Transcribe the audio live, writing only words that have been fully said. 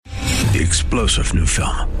The explosive new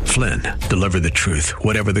film, Flynn, deliver the truth,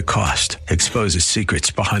 whatever the cost. Exposes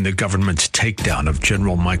secrets behind the government's takedown of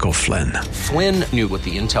General Michael Flynn. Flynn knew what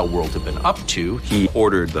the intel world had been up to. He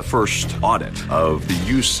ordered the first audit of the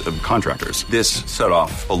use of contractors. This set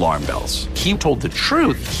off alarm bells. He told the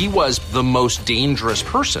truth. He was the most dangerous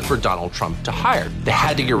person for Donald Trump to hire. They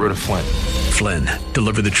had to get rid of Flynn. Flynn,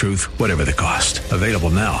 deliver the truth, whatever the cost. Available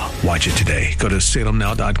now. Watch it today. Go to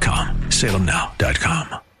salemnow.com.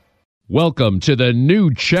 salemnow.com. Welcome to the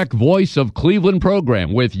new Czech Voice of Cleveland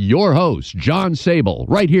program with your host, John Sable,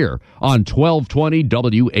 right here on 1220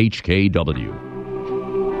 WHKW.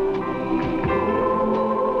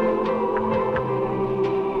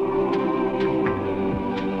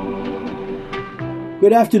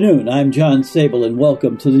 Good afternoon, I'm John Sable, and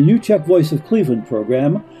welcome to the new Czech Voice of Cleveland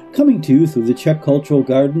program, coming to you through the Czech Cultural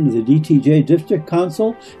Garden, the DTJ District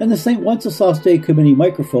Council, and the St. Wenceslas Day Committee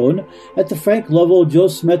microphone at the Frank Lovell, Joe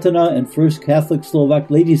Smetana, and First Catholic Slovak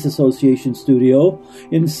Ladies Association studio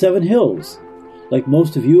in Seven Hills. Like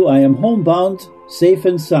most of you, I am homebound, safe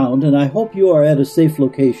and sound, and I hope you are at a safe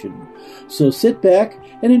location. So sit back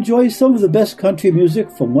and enjoy some of the best country music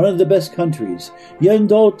from one of the best countries,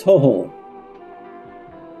 Yendo Toho.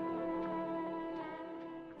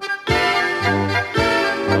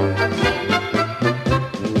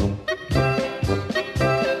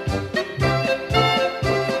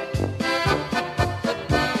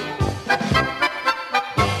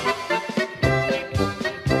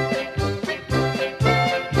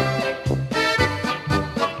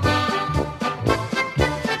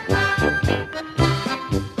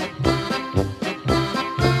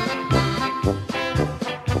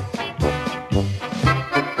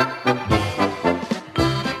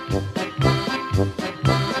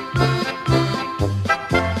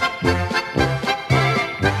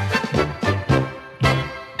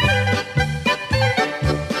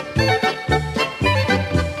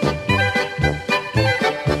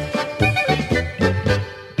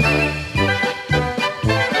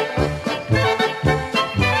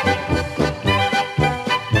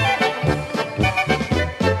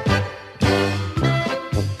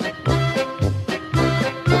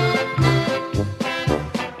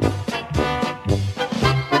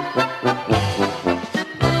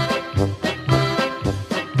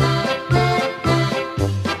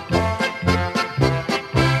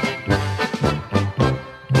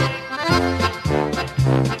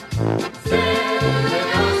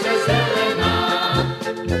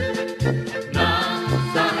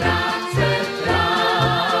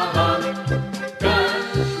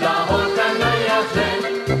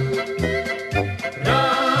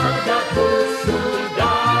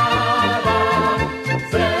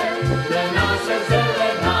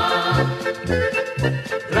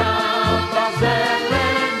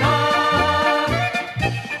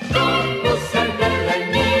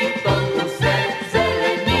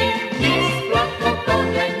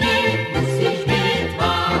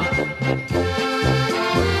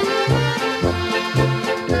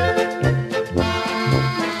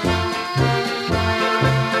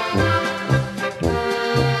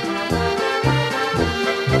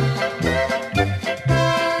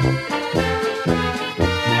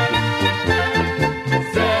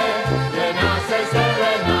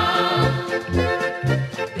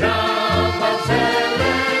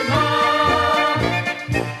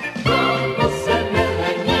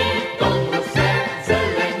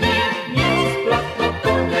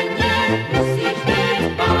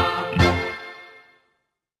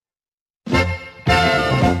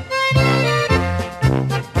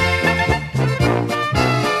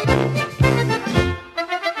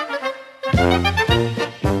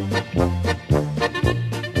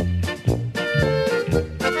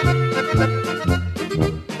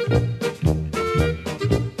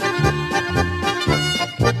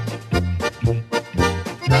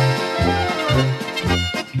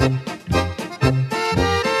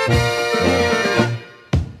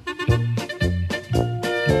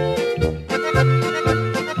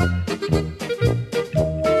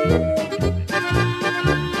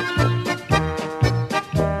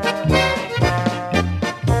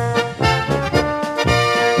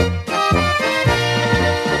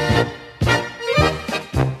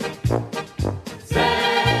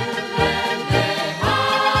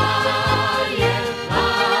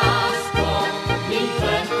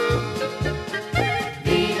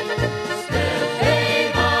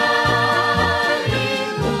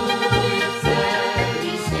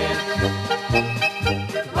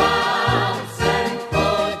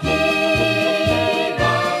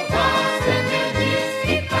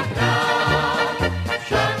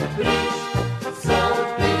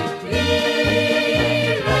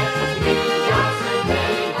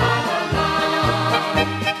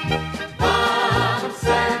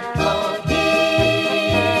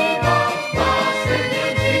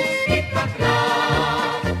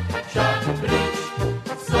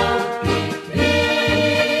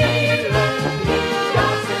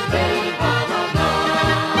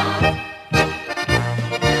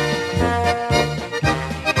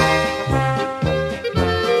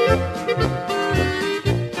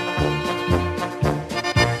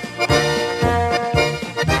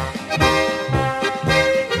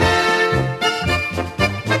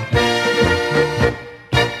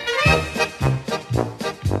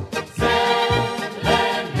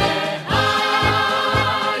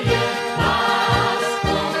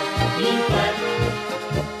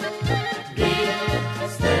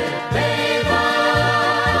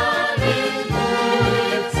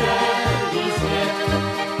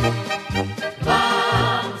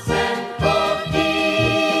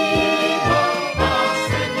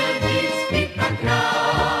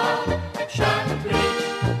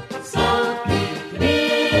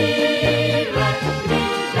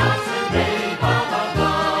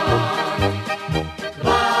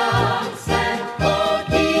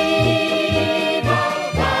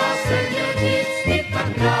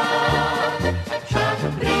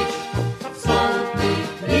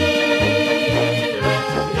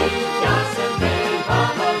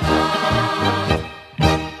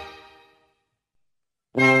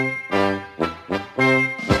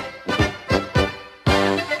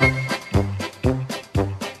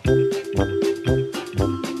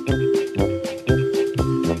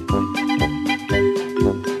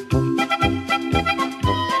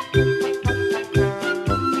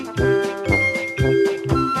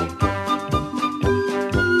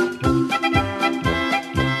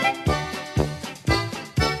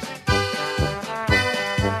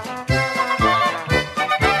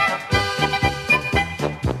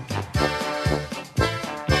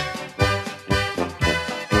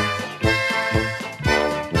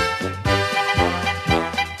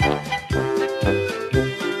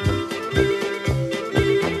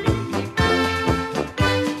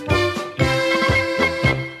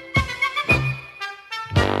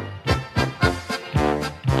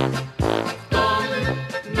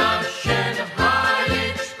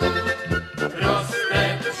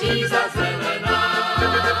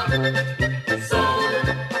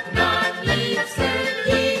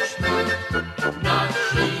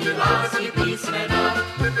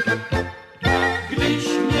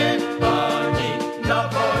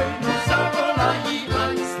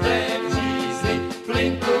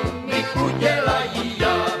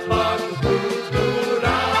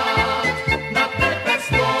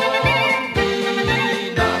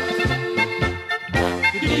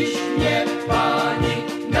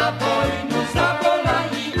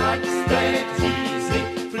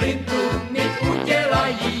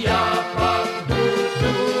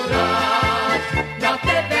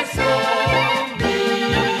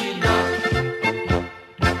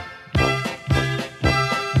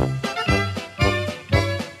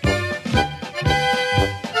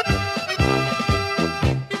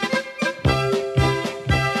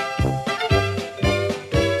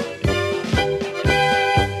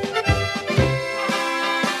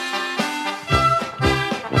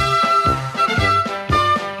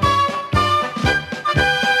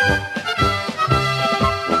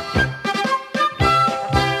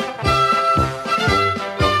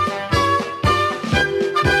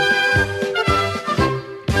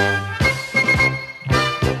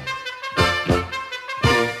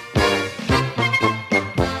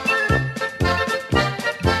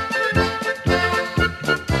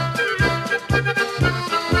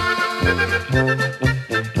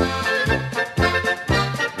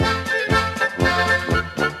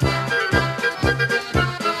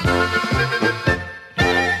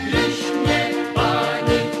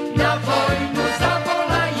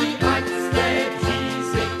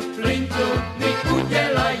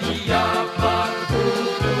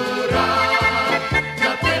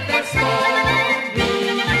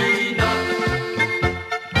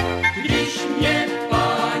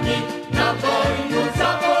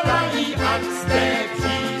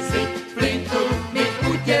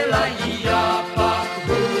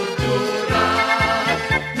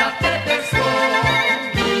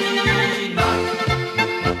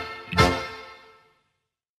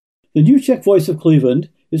 The New Czech Voice of Cleveland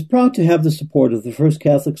is proud to have the support of the First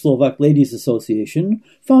Catholic Slovak Ladies Association,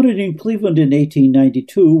 founded in Cleveland in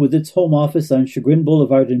 1892 with its home office on Chagrin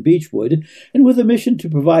Boulevard in Beechwood, and with a mission to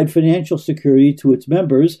provide financial security to its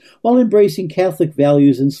members while embracing Catholic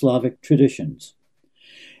values and Slavic traditions.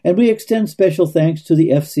 And we extend special thanks to the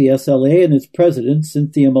FCSLA and its president,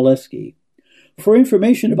 Cynthia Molesky. For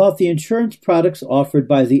information about the insurance products offered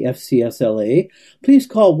by the FCSLA, please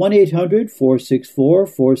call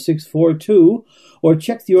 1-800-464-4642 or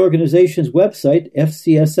check the organization's website,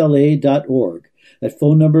 fcsla.org. That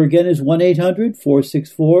phone number again is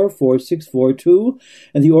 1-800-464-4642,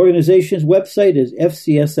 and the organization's website is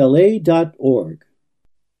fcsla.org.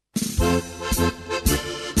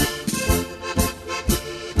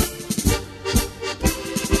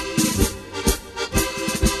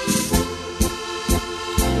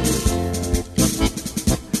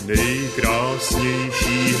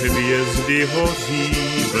 Nejkrásnější hvězdy hoří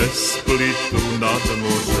ve splitu nad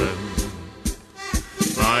mořem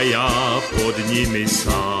a já pod nimi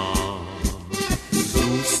sám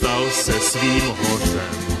zůstal se svým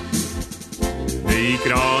hořem.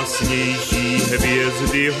 Nejkrásnější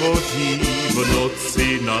hvězdy hoří v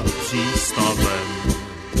noci nad přístavem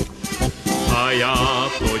a já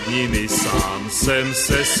pod nimi sám jsem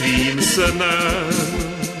se svým snem.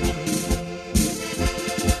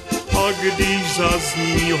 A když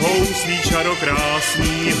zazní houslí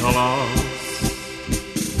čarokrásný hlas,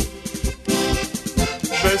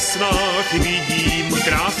 ve snách vidím,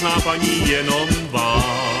 krásná paní, jenom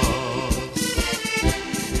vás.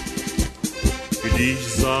 Když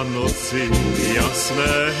za noci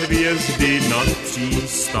jasné hvězdy nad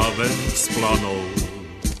přístavem vzplanou,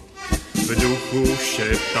 v duchu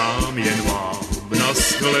šeptám jen vám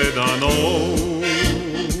nashledanou.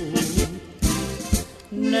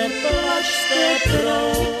 Neplašte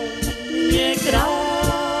pro mě,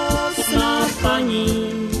 krásná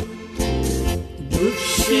paní,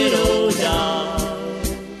 duši rodá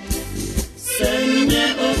se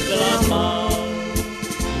mě oklamal.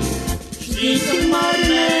 Vždyť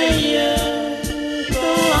marné je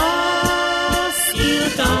to lásky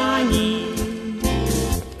lkání,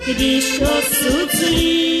 když osud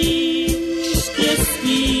zlý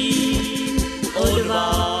štěstí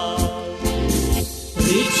odvál.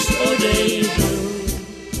 Když odejdu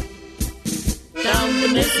tam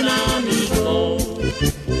neznámý kout,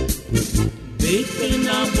 bych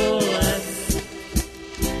na bolest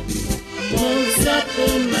mohl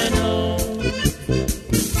zapomenout,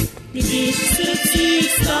 když v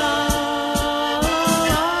srdcích stála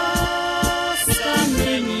láska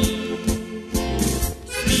není,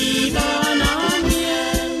 zpívá nám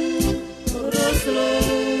jen rozloučení.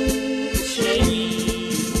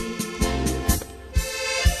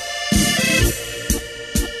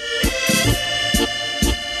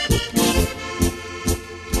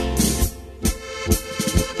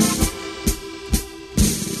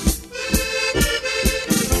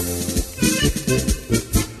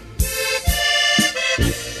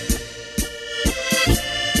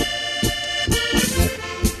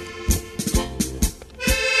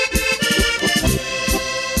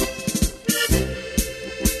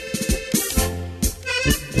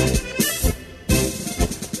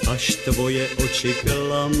 tvoje oči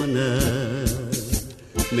klamné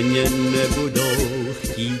mě nebudou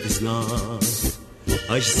chtít znát,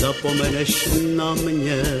 až zapomeneš na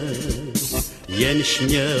mě, jenž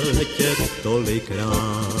měl tě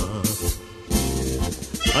tolikrát.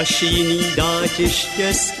 Až jiný dá ti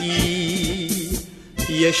štěstí,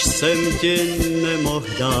 jež jsem ti nemohl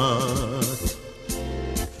dát.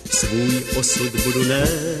 Svůj osud budu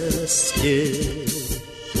nésti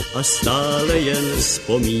a stále jen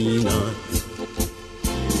vzpomínat.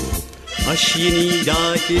 Až jiný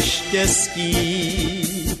dá ti štěstí,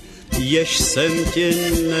 jež jsem ti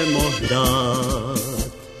nemohl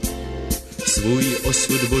dát. Svůj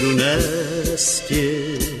osud budu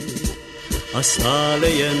nésti a stále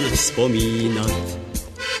jen vzpomínat.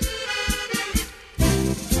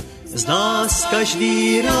 Z nás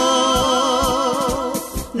každý rád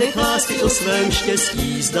nechá si o svém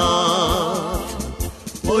štěstí zdát,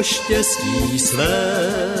 o štěstí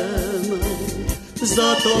svém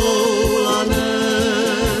zatoulaném.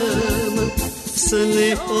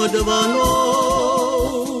 Sny odvanou,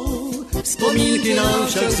 vzpomínky nám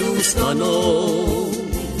však zůstanou.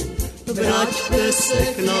 Vraťte se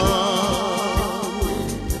k nám,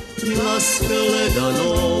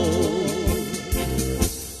 nashledanou.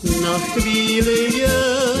 Na chvíli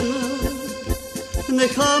jen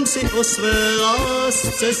nechám si o své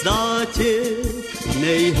lásce zdáti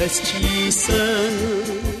nejhezčí sen.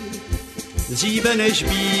 Dříve než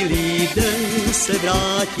bílý den se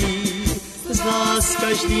vrátí, z nás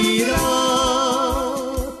každý rád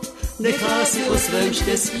nechá si o svém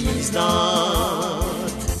štěstí zdát,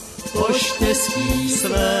 o štěstí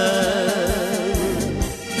svém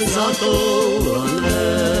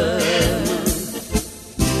zatoulaném.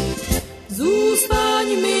 Zůstaň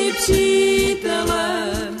mi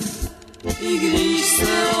přítelem, i když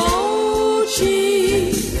se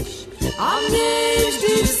loučíš, a měj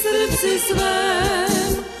vždy v srdci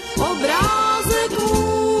svém obrázek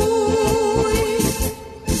můj.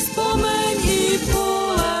 Vzpomeň i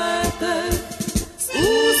po letech s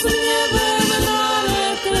úsměvem na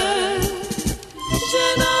letech, že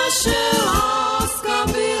naše láska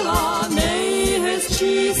byla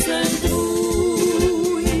nejhezčí sen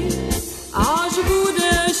tvůj. Až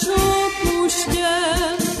budeš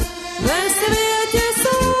opuštěn ve světě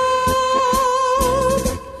sám,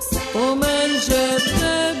 vzpomeň, že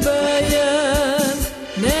tebe jen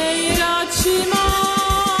nejradši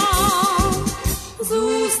mám.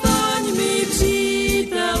 Zůstaň mi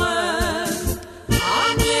přítelem a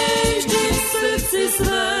měj vždy v srdci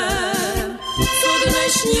svém, co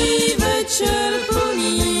dnešní večer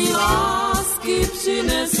plný lásky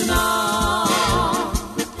přines nám.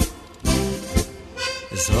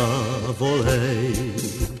 Zavolej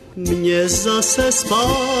mě zase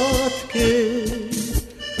zpátky,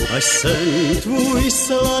 až sen tvůj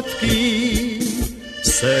sladký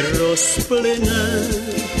se rozplyne.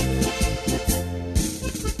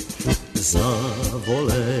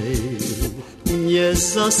 Zavolej mě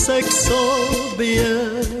zase k sobě,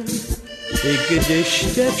 i když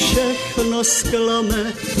tě všechno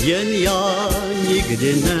zklame, jen já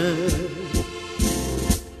nikdy ne.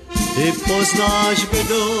 Ty poznáš,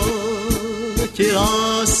 kdo ti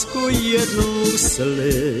lásku jednou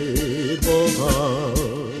sliboval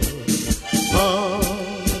a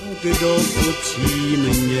kdo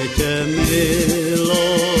upřímně tě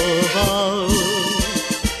miloval.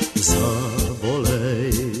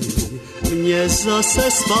 Zavolej mě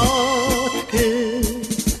zase zpátky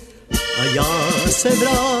a já se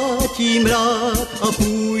vrátím rád a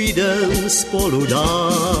půjdem spolu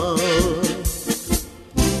dál.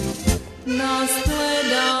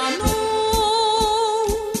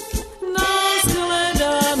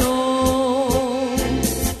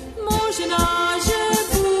 Možná, že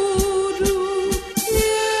budu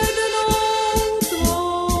jednou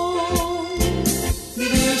tvou,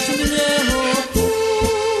 když mě hopu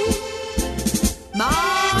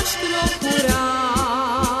máš trochu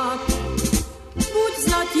rád. Buď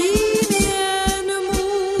zatím jen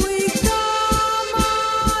můj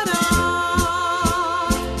kamarád,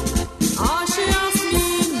 až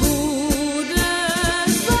jasmín bude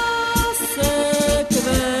zase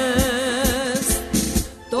kvést.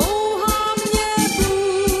 Touha mě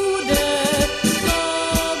bude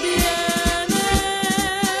tobě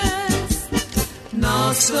nést.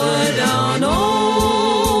 Nashledanou,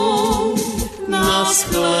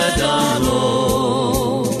 nashledanou,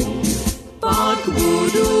 pak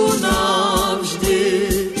budu navždy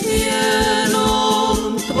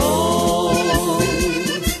jenom tvou.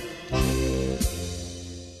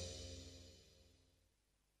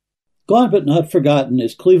 Gone but not forgotten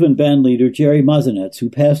is Cleveland bandleader Jerry Mazanetz, who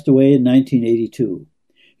passed away in 1982.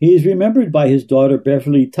 He is remembered by his daughter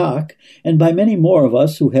Beverly Tak and by many more of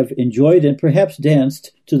us who have enjoyed and perhaps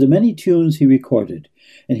danced to the many tunes he recorded.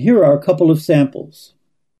 And here are a couple of samples.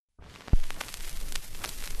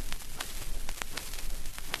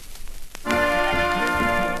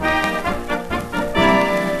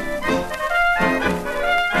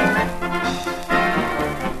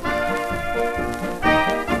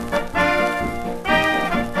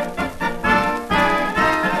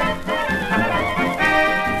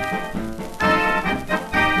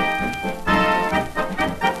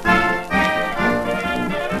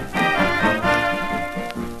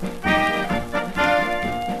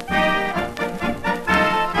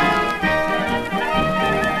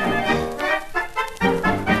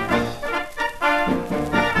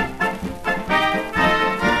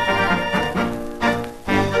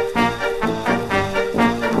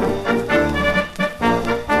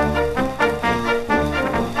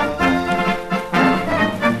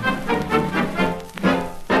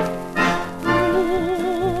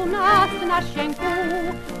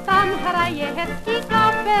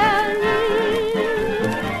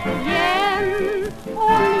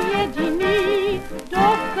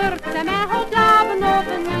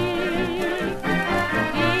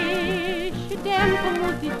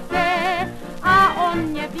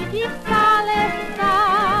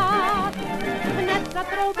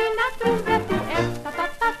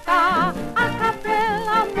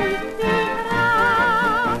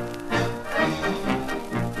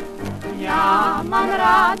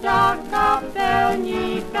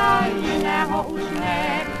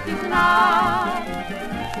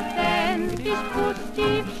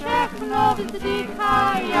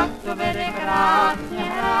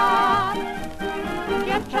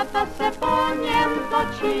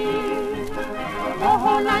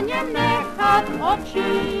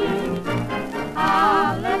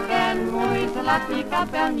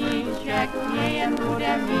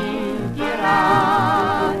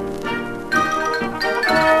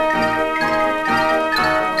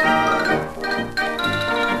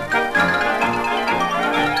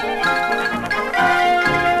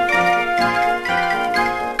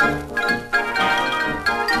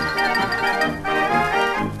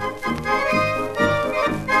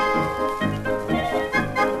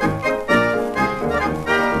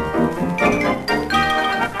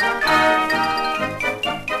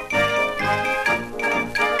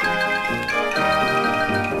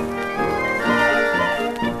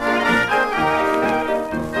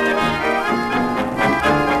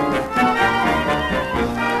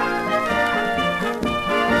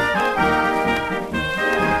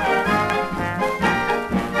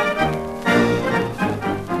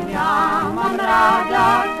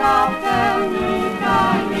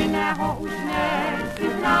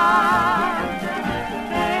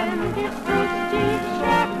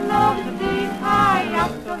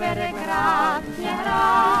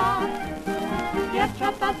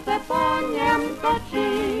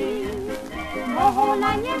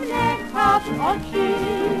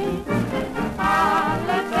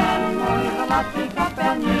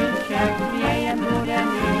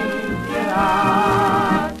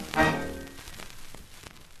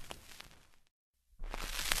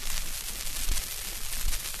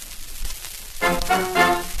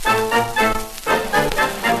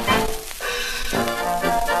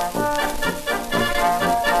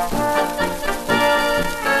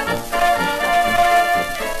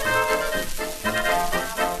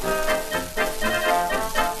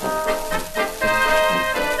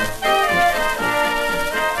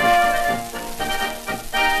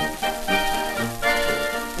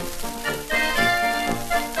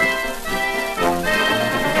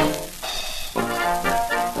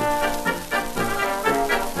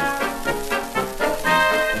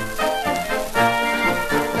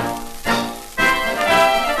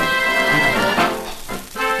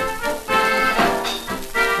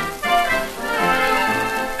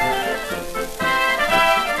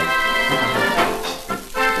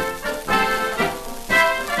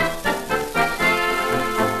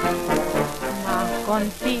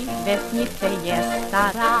 vesnice je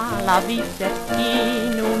stará lavice v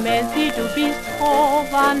stínu mezi duby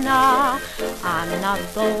schovaná a na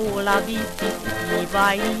tou lavici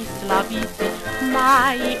zpívají slavíci,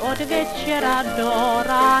 mají od večera do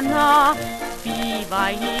rána,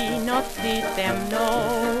 zpívají noci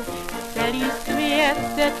temnou, celý svět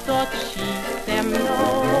se točí se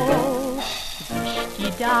mnou. Když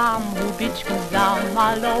ti dám hubičku za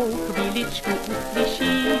malou chvíličku,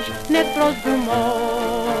 uslyšíš hned prosbu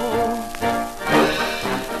mou.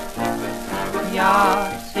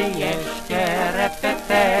 Já si ještě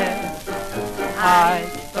repete, ať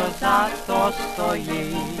to za to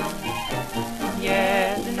stojí.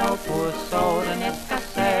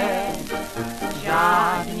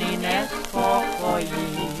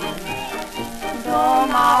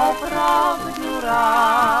 má opravdu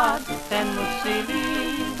rád, ten musí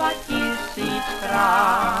líbat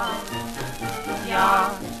 1000krát.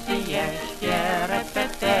 Já si ještě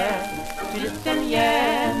repete, že jsem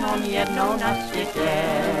jenom jednou na světě.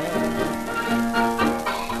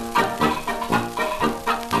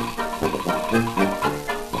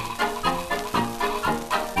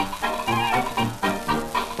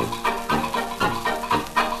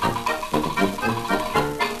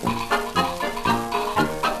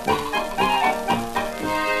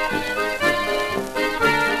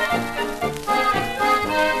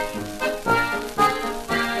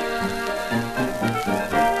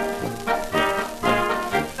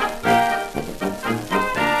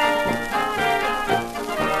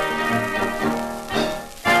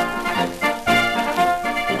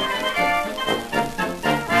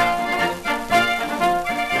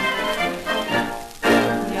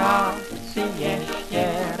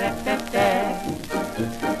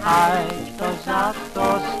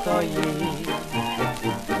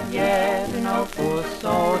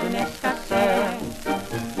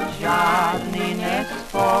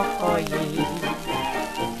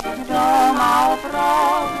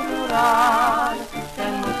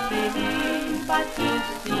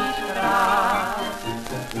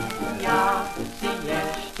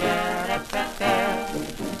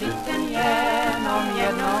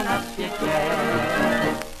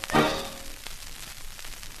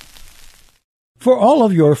 For all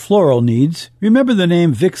of your floral needs, remember the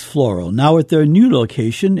name Vicks Floral, now at their new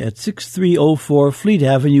location at 6304 Fleet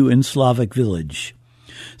Avenue in Slavic Village.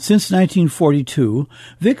 Since 1942,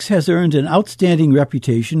 Vicks has earned an outstanding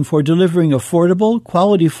reputation for delivering affordable,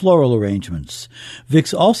 quality floral arrangements.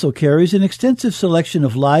 Vicks also carries an extensive selection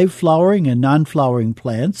of live flowering and non-flowering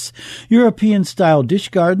plants, European-style dish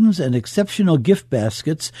gardens, and exceptional gift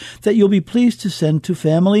baskets that you'll be pleased to send to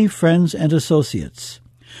family, friends, and associates.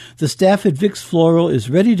 The staff at Vicks Floral is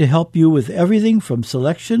ready to help you with everything from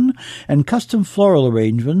selection and custom floral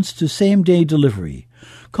arrangements to same-day delivery.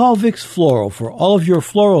 Call Vicks Floral for all of your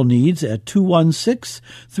floral needs at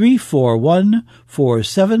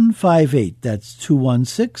 216-341-4758. That's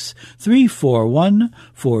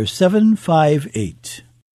 216-341-4758.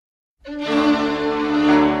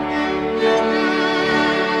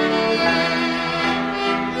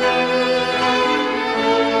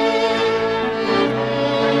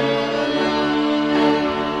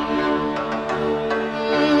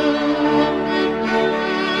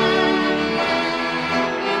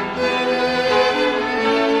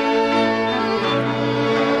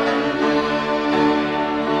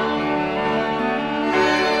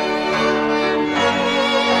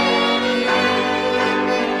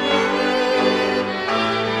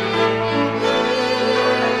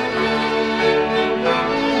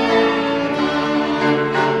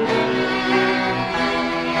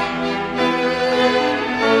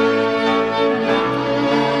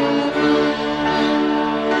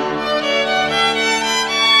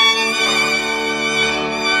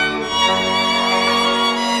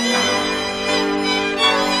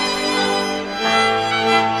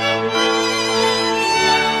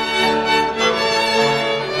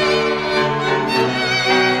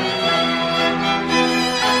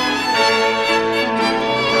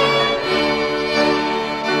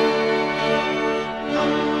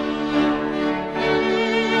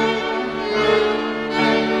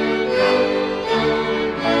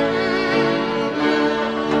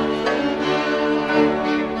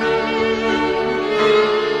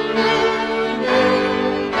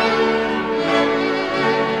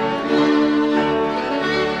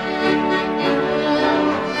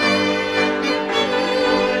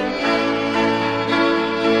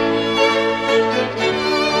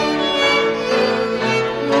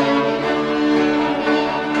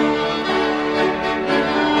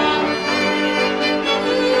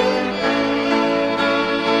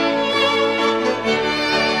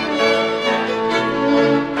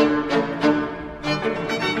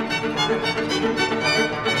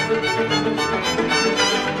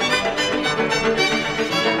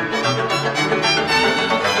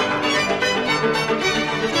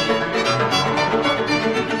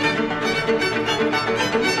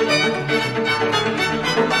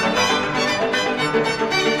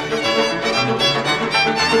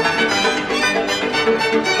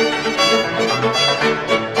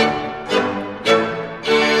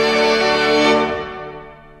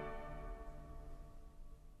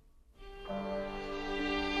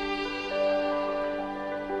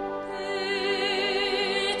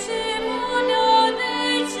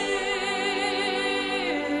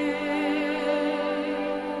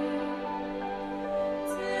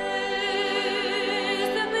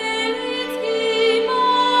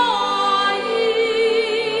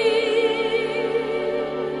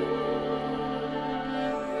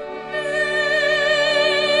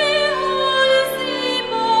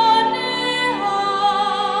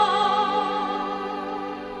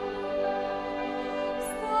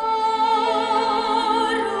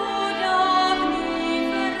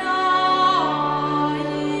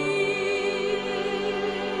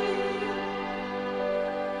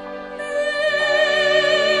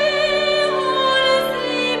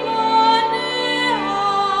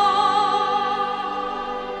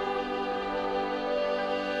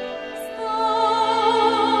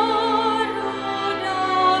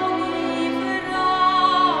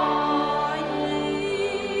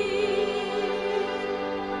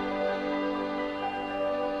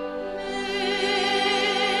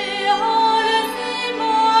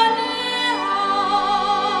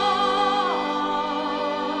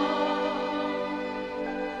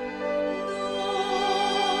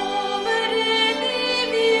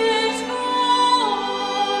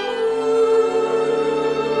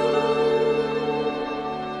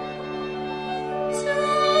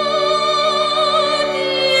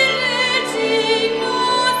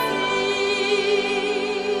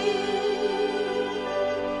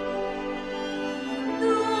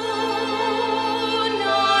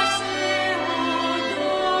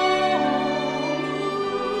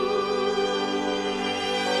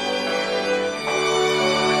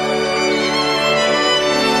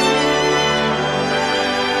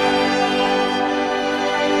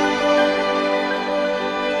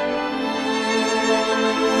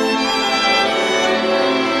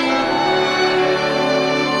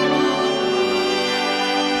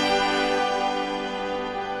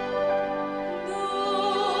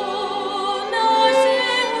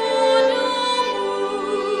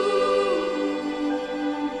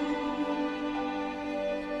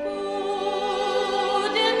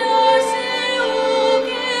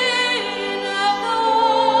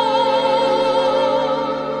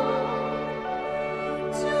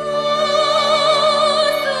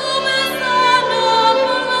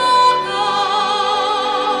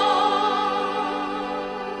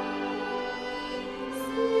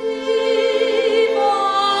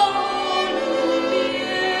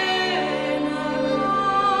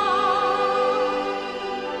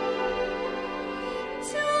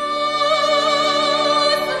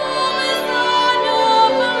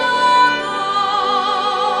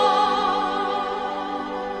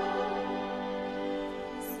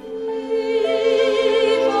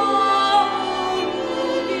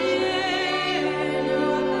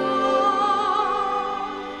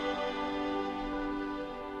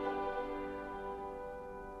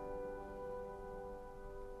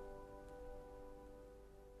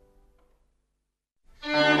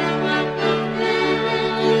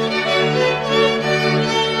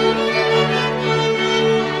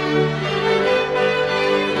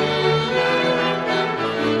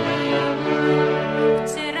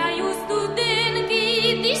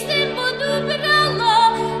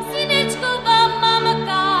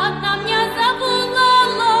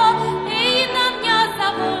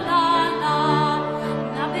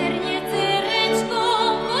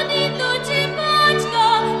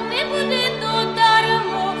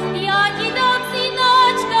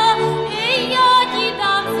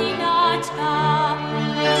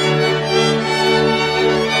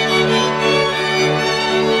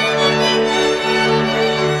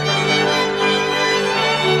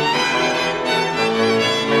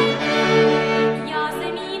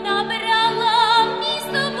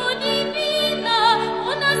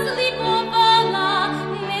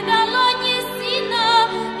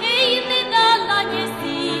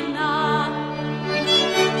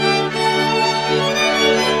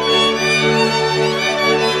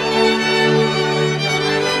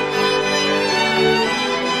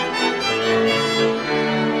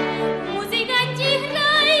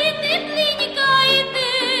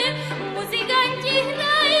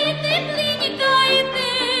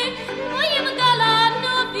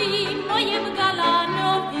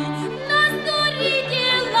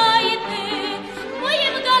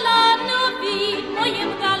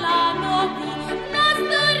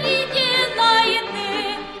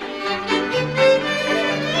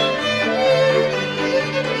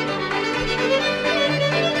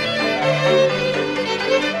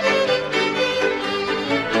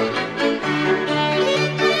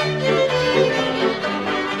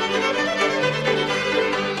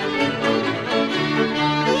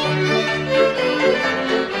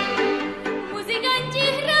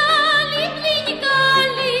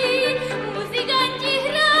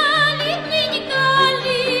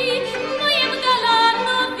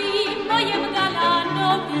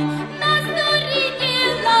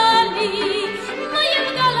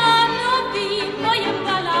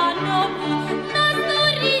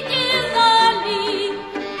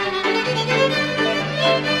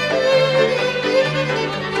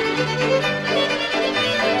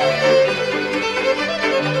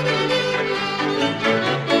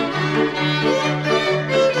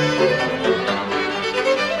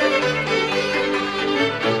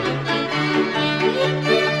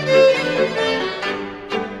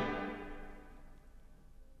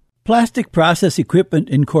 Plastic Process Equipment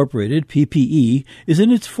Incorporated, PPE, is in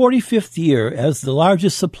its 45th year as the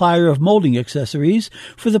largest supplier of molding accessories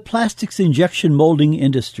for the plastics injection molding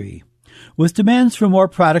industry. With demands for more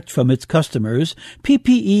product from its customers,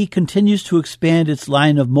 PPE continues to expand its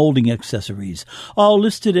line of molding accessories, all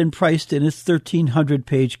listed and priced in its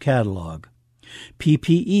 1,300-page catalog.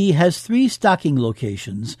 PPE has 3 stocking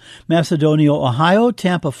locations: Macedonia, Ohio,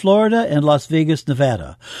 Tampa, Florida, and Las Vegas,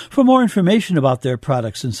 Nevada. For more information about their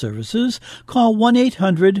products and services, call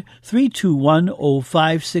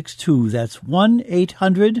 1-800-321-0562. That's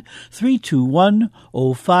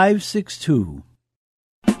 1-800-321-0562.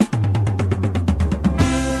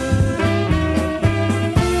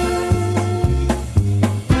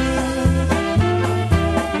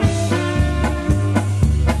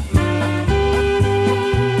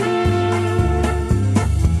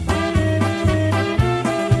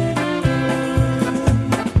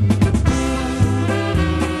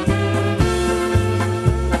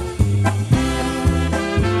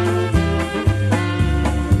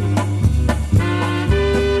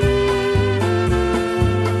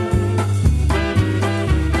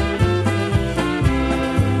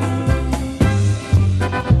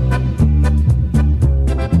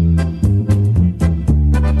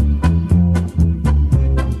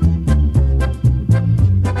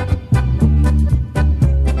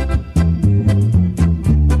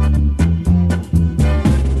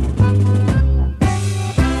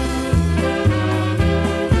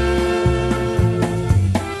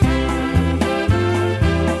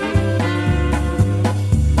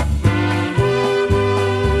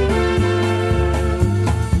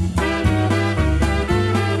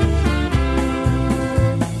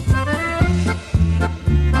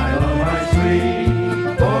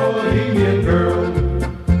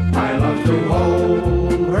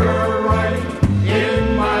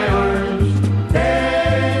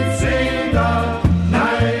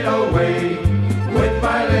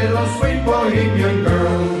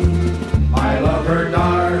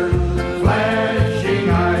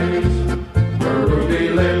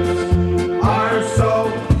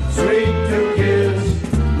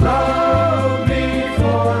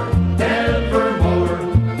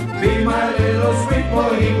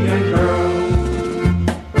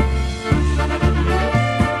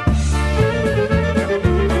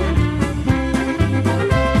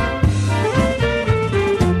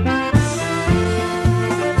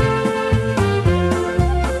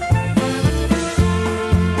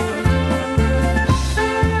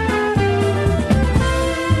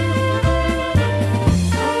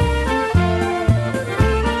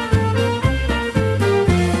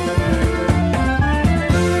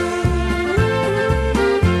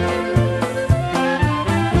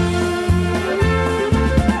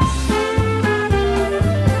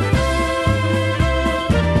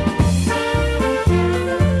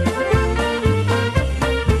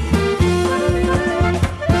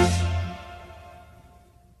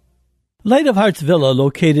 Light of Hearts Villa,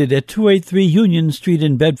 located at 283 Union Street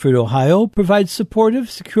in Bedford, Ohio, provides supportive,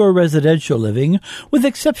 secure residential living with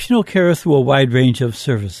exceptional care through a wide range of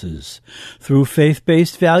services. Through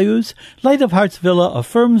faith-based values, Light of Hearts Villa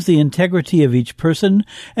affirms the integrity of each person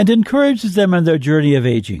and encourages them on their journey of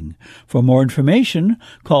aging. For more information,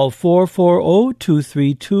 call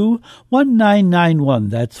 440-232-1991.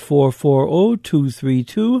 That's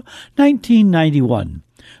 440-232-1991.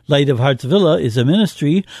 Light of Hearts Villa is a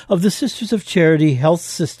ministry of the Sisters of Charity Health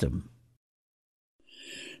System.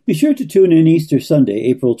 Be sure to tune in Easter Sunday,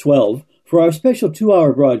 April 12, for our special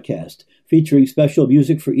 2-hour broadcast featuring special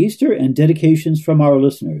music for Easter and dedications from our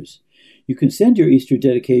listeners. You can send your Easter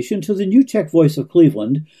dedication to the New Czech Voice of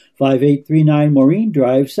Cleveland, 5839 Maureen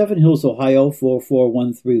Drive, Seven Hills, Ohio,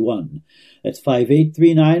 44131. That's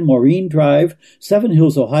 5839 Maureen Drive, Seven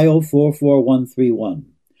Hills, Ohio, 44131.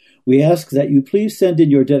 We ask that you please send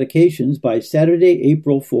in your dedications by Saturday,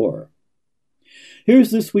 April 4.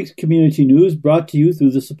 Here's this week's community news brought to you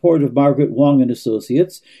through the support of Margaret Wong and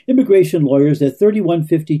Associates, immigration lawyers at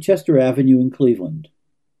 3150 Chester Avenue in Cleveland.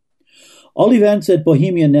 All events at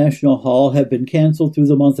Bohemian National Hall have been canceled through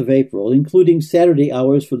the month of April, including Saturday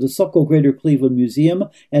hours for the Suckle Greater Cleveland Museum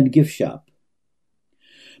and Gift Shop.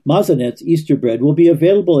 Mazenet's Easter bread will be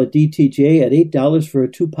available at DTJ at $8 for a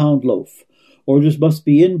 2-pound loaf. Orders must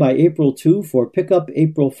be in by April 2 for pickup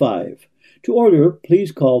April 5. To order,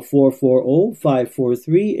 please call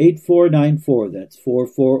 440-543-8494. That's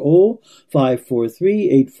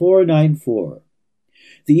 440-543-8494.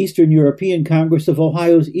 The Eastern European Congress of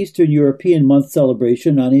Ohio's Eastern European Month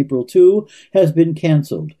celebration on April 2 has been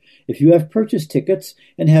canceled. If you have purchased tickets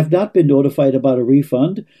and have not been notified about a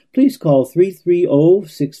refund, please call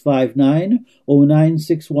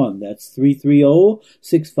 330-659-0961. That's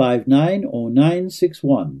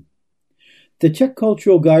 330-659-0961. The Czech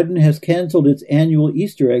Cultural Garden has canceled its annual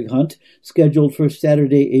Easter egg hunt scheduled for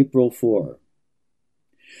Saturday, April 4.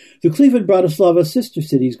 The Cleveland Bratislava Sister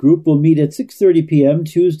Cities group will meet at 6:30 p.m.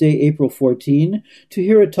 Tuesday, April 14, to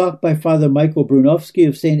hear a talk by Father Michael Brunowski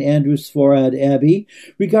of St. Andrew's Sforad Abbey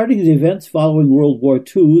regarding the events following World War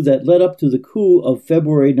II that led up to the coup of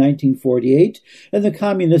February 1948 and the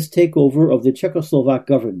communist takeover of the Czechoslovak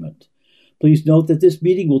government. Please note that this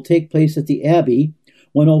meeting will take place at the Abbey,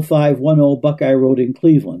 10510 Buckeye Road in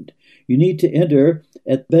Cleveland. You need to enter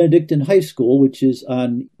at Benedictine High School, which is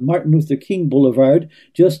on Martin Luther King Boulevard,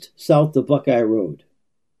 just south of Buckeye Road.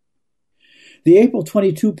 The April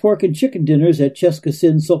 22 pork and chicken dinners at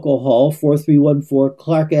Cheskasin Sokol Hall, 4314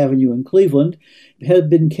 Clark Avenue in Cleveland, have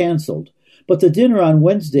been canceled. But the dinner on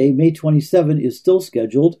Wednesday, May 27, is still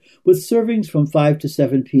scheduled, with servings from 5 to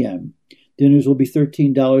 7 p.m. Dinners will be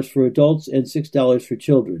 $13 for adults and $6 for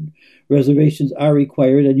children. Reservations are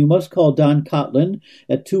required, and you must call Don Cotlin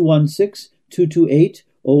at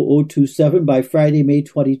 216-228-0027 by Friday, May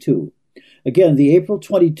 22. Again, the April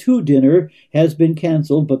 22 dinner has been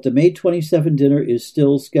canceled, but the May 27 dinner is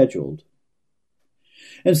still scheduled.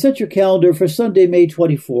 And set your calendar for Sunday, May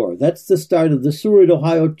 24. That's the start of the Seward,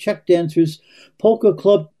 Ohio Czech Dancers Polka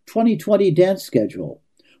Club 2020 dance schedule,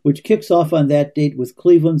 which kicks off on that date with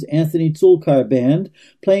Cleveland's Anthony Zulkar Band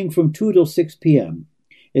playing from 2 till 6 p.m.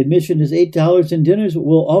 Admission is $8, and dinners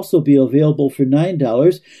will also be available for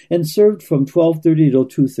 $9 and served from 12:30 till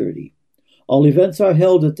 2:30. All events are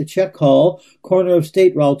held at the Czech Hall, corner of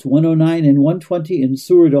State Routes 109 and 120 in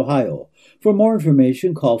Seward, Ohio. For more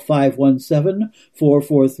information, call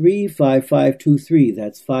 517-443-5523.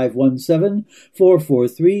 That's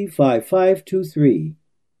 517-443-5523.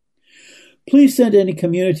 Please send any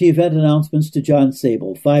community event announcements to John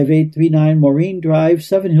Sable, 5839 Maureen Drive,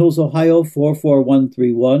 Seven Hills, Ohio,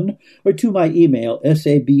 44131, or to my email,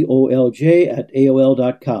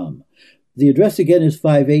 sabolj@aol.com. The address again is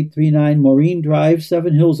 5839 Maureen Drive,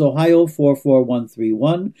 Seven Hills, Ohio,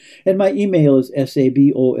 44131, and my email is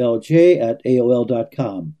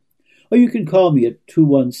sabolj@aol.com. Or you can call me at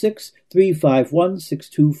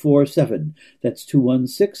 216-351-6247. That's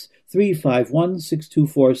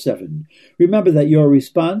 216-351-6247. Remember that your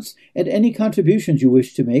response and any contributions you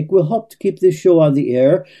wish to make will help to keep this show on the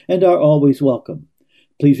air and are always welcome.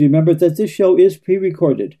 Please remember that this show is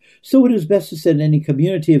pre-recorded, so it is best to send any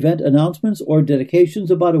community event announcements or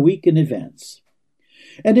dedications about a week in advance.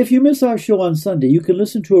 And if you miss our show on Sunday, you can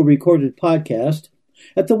listen to a recorded podcast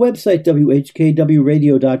at the website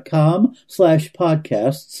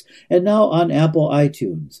whkwradio.com/podcasts, and now on Apple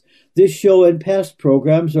iTunes. This show and past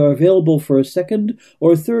programs are available for a second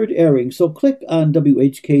or third airing, so click on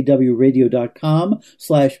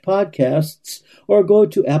whkwradio.com/podcasts or go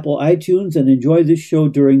to Apple iTunes and enjoy this show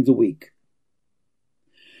during the week.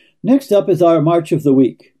 Next up is our March of the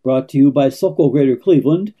Week, brought to you by Sokol Greater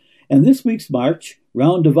Cleveland, and this week's march,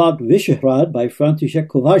 Roundabout Vyšehrad by František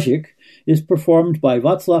Kovačič, is performed by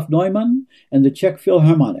Václav Neumann and the Czech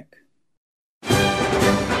Philharmonic.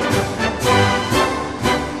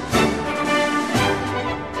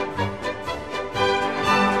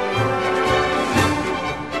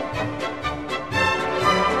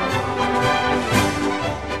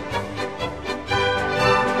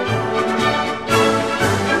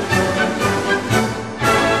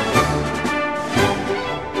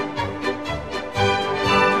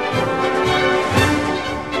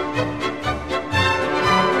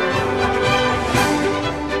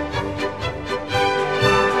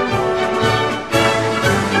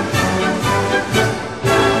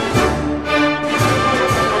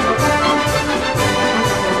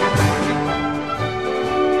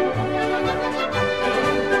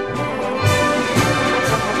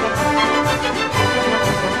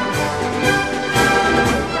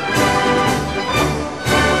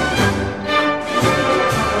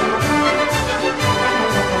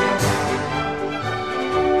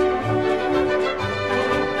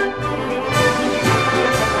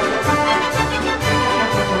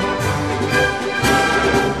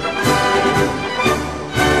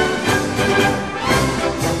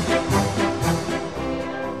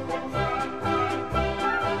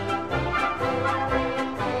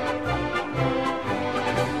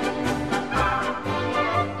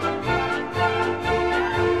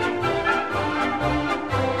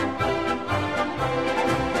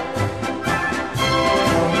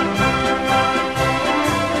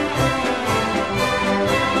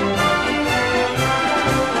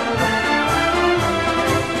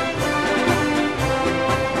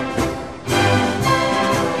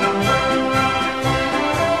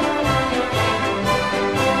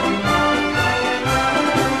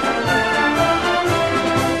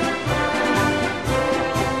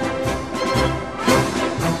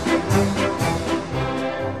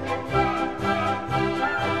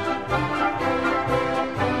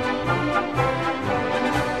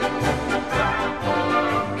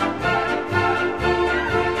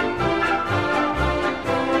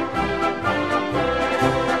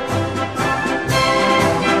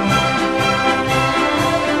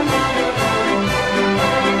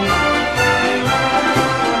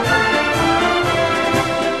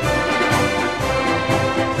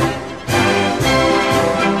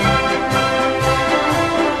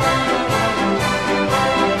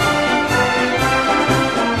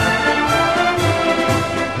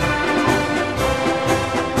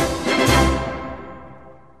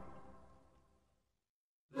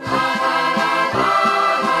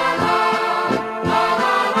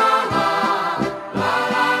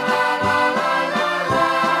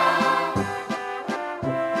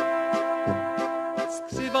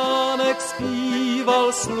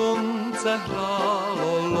 slunce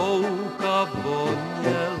hrálo, louka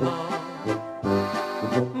voněla.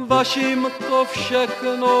 Vašim to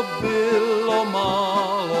všechno bylo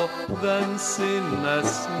málo, ven si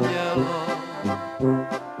nesměla.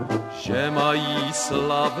 Že mají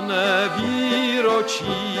slavné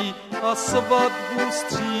výročí a svatbu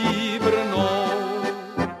stříbrnou,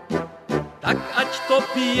 tak ať to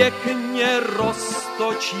pěkně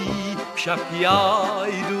roztočí, však já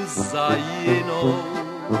jdu za jinou.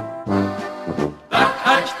 Tak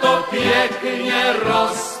ať to pěkně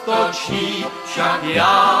roztočí, však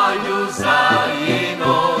já jdu za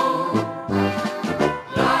jinou.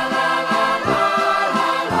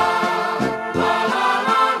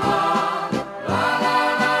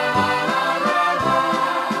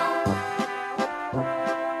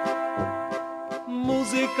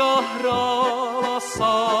 Hrála,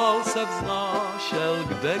 sál se vznášel,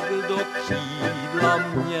 kde kdo křídla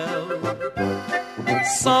měl.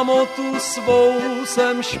 Samotu svou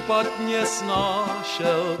jsem špatně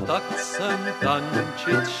snášel, tak jsem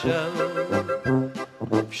tančit šel.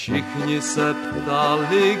 Všichni se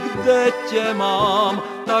ptali, kde tě mám,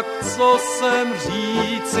 tak co jsem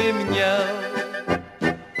říci měl.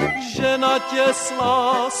 Že na tě s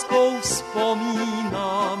láskou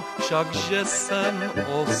vzpomínám, však že jsem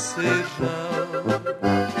osiřel.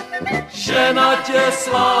 Že na tě s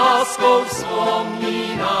láskou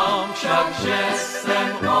vzpomínám, však že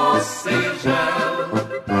jsem osiřel.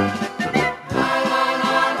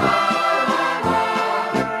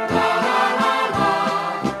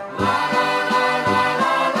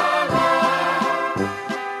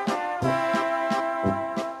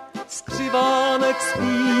 Skřivánek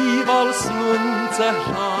zpíval, slunce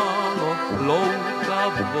hrálo,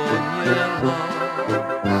 louka voněla.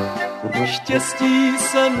 Štěstí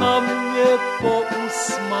se na mě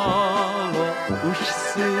pousmálo, už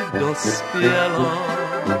si dospěla.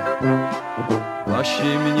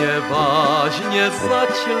 Vaši mě vážně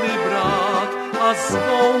začali brát a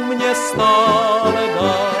zvou mě stále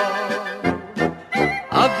dál.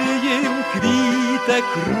 Aby jim kvítek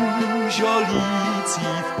růžolící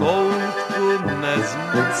v koutku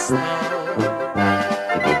nezůstal.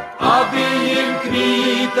 Aby jim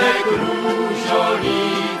kvítek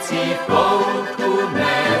růžolící v koutku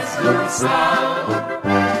nezůstal.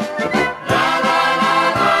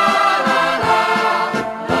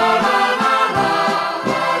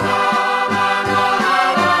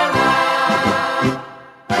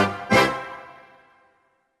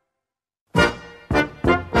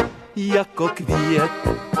 Jako květ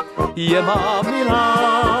je má milá,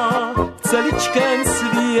 v celičkém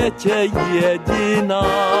světě jediná.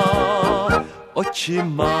 Oči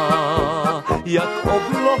má jak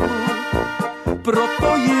oblohu,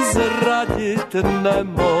 proto ji zradit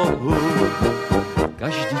nemohu.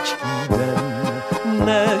 Každičký den,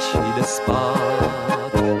 než jde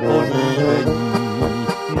spát, políbení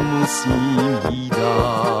musím jí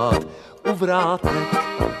dát. U vrátek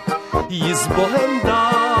ji s Bohem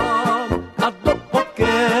dám a do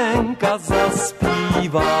okénka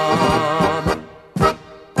zaspívám.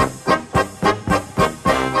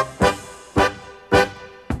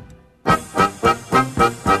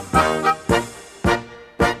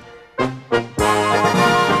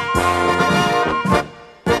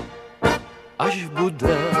 Až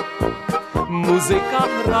bude muzika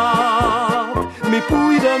hrát, my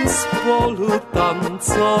půjdem spolu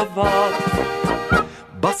tancovat.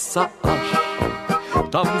 Basa až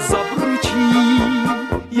tam zabručí,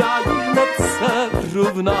 já jí hned sevřu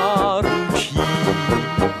v náručí.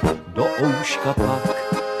 Do ouška pak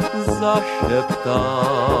zašeptám,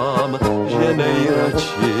 že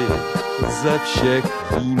nejradši ze všech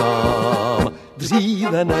jí mám.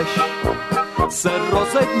 Dříve než se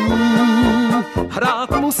rozední,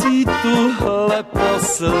 hrát musí tuhle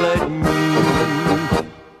poslední.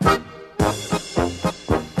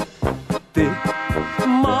 Ty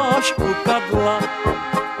máš kukadla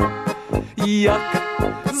jak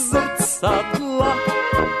zrcadla.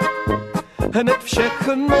 Hned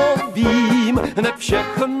všechno vím, hned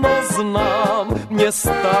všechno znám. Mně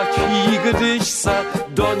stačí, když se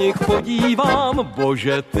do nich podívám.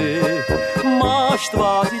 Bože, ty máš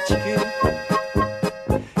tvářičky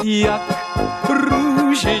jak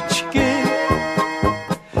růžičky.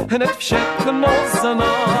 Hned všechno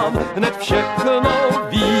znám, hned všechno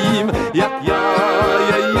vím, jak já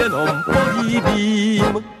je jenom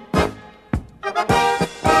políbím.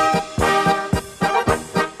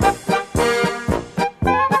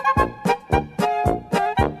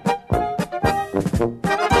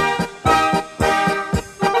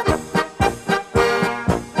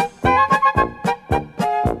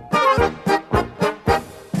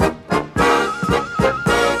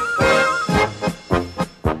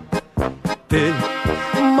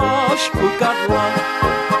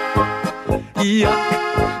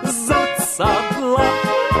 jak zrcadla.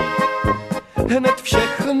 Hned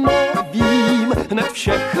všechno vím, hned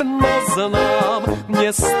všechno znám,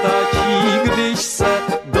 mně stačí, když se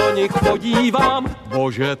do nich podívám.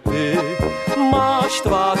 Bože, ty máš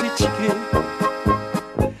tvářičky,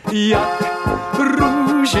 jak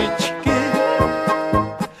růžičky.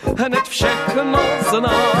 Hned všechno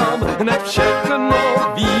znám, hned všechno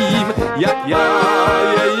vím, jak já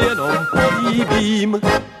je jenom políbím.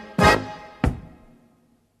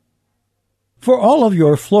 For all of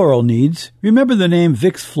your floral needs, remember the name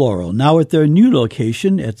Vicks Floral, now at their new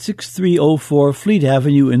location at 6304 Fleet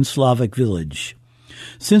Avenue in Slavic Village.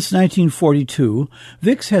 Since 1942,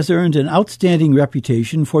 Vicks has earned an outstanding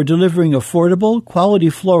reputation for delivering affordable,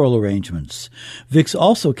 quality floral arrangements. Vicks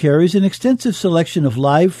also carries an extensive selection of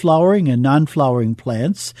live flowering and non-flowering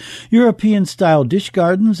plants, European-style dish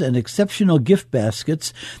gardens, and exceptional gift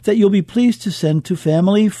baskets that you'll be pleased to send to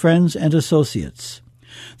family, friends, and associates.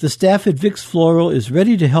 The staff at Vicks Floral is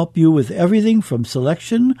ready to help you with everything from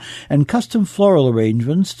selection and custom floral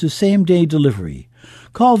arrangements to same-day delivery.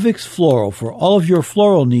 Call Vicks Floral for all of your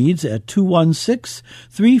floral needs at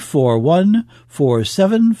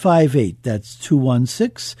 216-341-4758. That's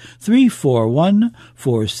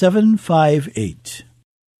 216-341-4758.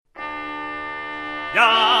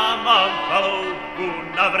 Já mám chaloupku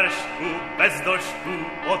na vršku, bez došku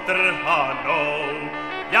otrhanou.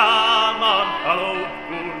 Já mám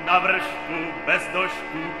chaloupku na vršku, bez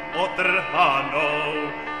došku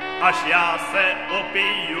otrhanou. Až já se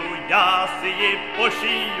opiju, já si ji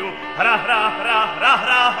pošiju, hra, hra, hra, hra,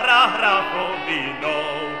 hra, hra, hra,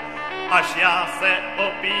 povinou. Až já se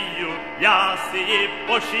opiju, já si ji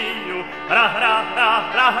pošiju, hra, hra, hra,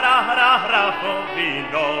 hra, hra, hra, hra,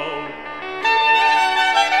 povinou.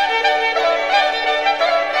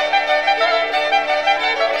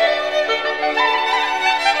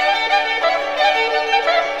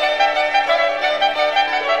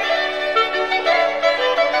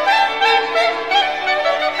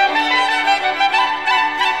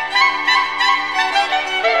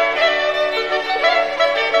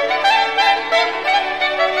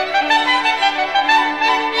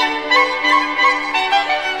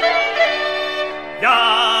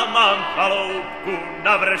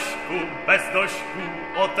 Na vršku bez došku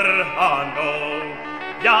otrhanou.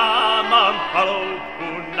 Já mám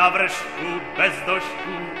chaloupku na vršku bez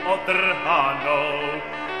došku otrhanou.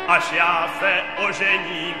 Až já se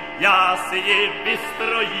ožením, já si ji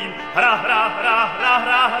vystrojím, hra, hra, hra, hra,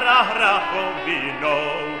 hra, hra, hra,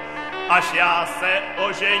 povinou. Až já se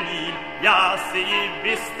ožením, já si ji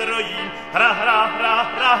vystrojím, hra, hra, hra,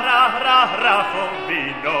 hra, hra, hra, hra,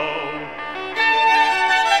 povinou.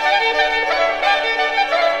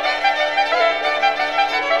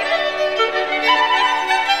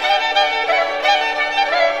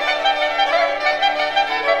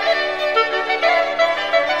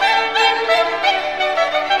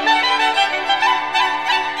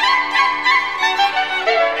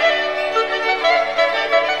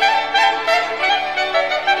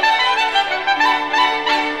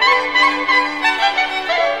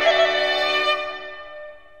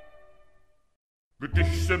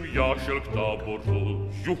 Já šel k táboru,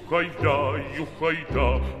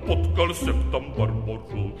 juchajda, potkal jsem tam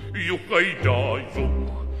Barboru, juchajda,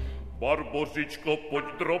 juch. Barbořičko, pojď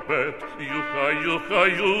drobet,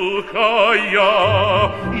 juchaja,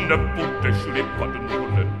 nebudeš-li padnout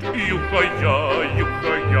hned, juchaja,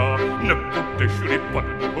 nebudeš-li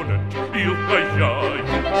padnout hned, juchaja,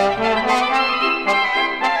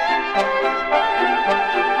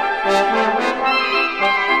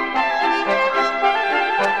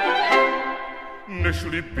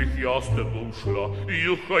 Nežli bych já s tebou šla,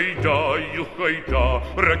 juchajda,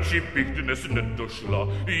 radši bych dnes nedošla,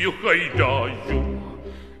 juchajda, juch.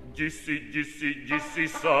 Jdi si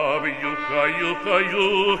sám, juchaja,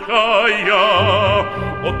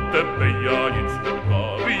 od tebe já nic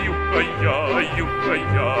nedbám,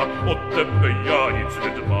 juchaja, od tebe já nic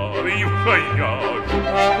nedbám, juchaja,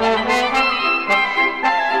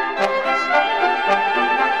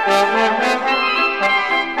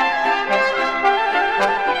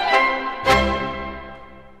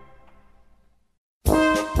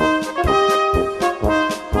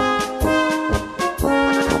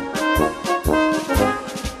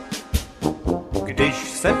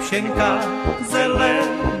 Sepšenka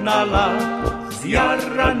zelenala z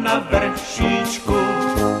jara na vršíčku.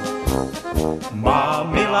 Má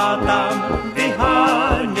milá tam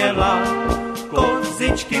vyháněla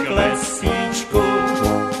kozičky k lesíčku.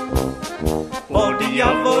 Pod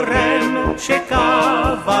javorem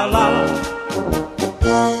čekávala,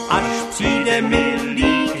 až přijde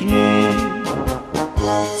milý k ní.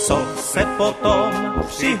 Co se potom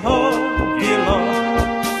přihodilo,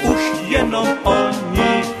 už jenom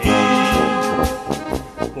oni ví.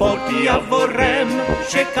 Pod javorem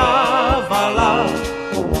čekávala,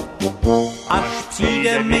 až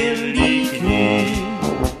přijde milý k ní.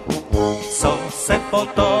 Co se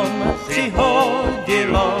potom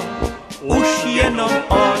přihodilo, už jenom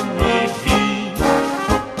oni ví.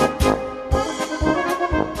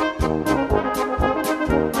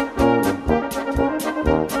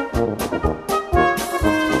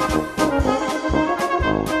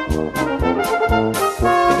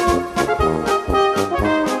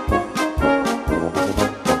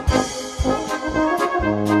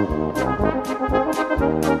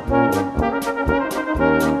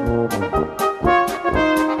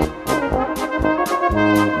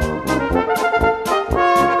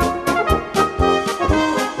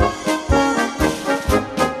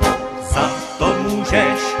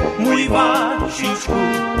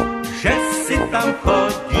 Že si tam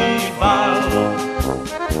chodíval,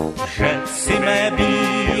 že si mé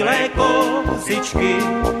bílé kozičky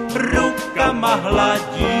rukama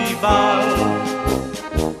hladíval.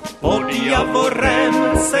 Pod javorem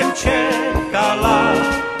jsem čekala,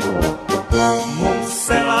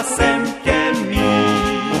 musela jsem tě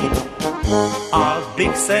mít,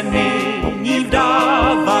 abych se nyní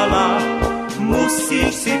vdávala,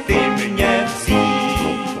 musíš si ty mě vzít.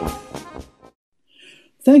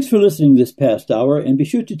 Thanks for listening this past hour, and be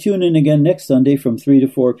sure to tune in again next Sunday from 3 to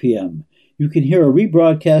 4 p.m. You can hear a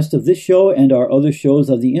rebroadcast of this show and our other shows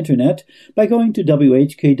on the internet by going to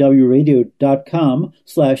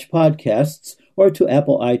whkwradio.com/podcasts or to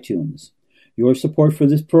Apple iTunes. Your support for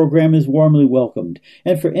this program is warmly welcomed,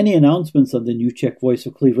 and for any announcements on the New Czech Voice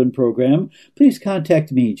of Cleveland program, please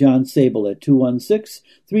contact me, John Sable, at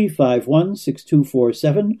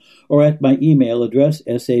 216-351-6247, or at my email address,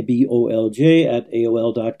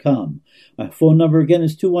 sabolj@aol.com. My phone number again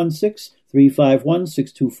is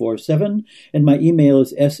 216-351-6247, and my email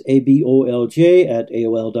is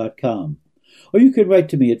sabolj@aol.com. Or you can write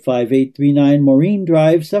to me at 5839 Maureen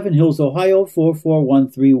Drive, 7 Hills, Ohio,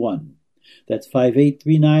 44131. That's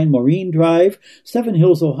 5839 Maureen Drive, 7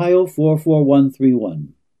 Hills, Ohio,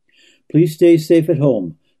 44131. Please stay safe at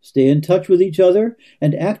home, stay in touch with each other,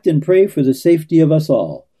 and act and pray for the safety of us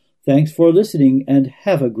all. Thanks for listening, and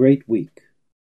have a great week.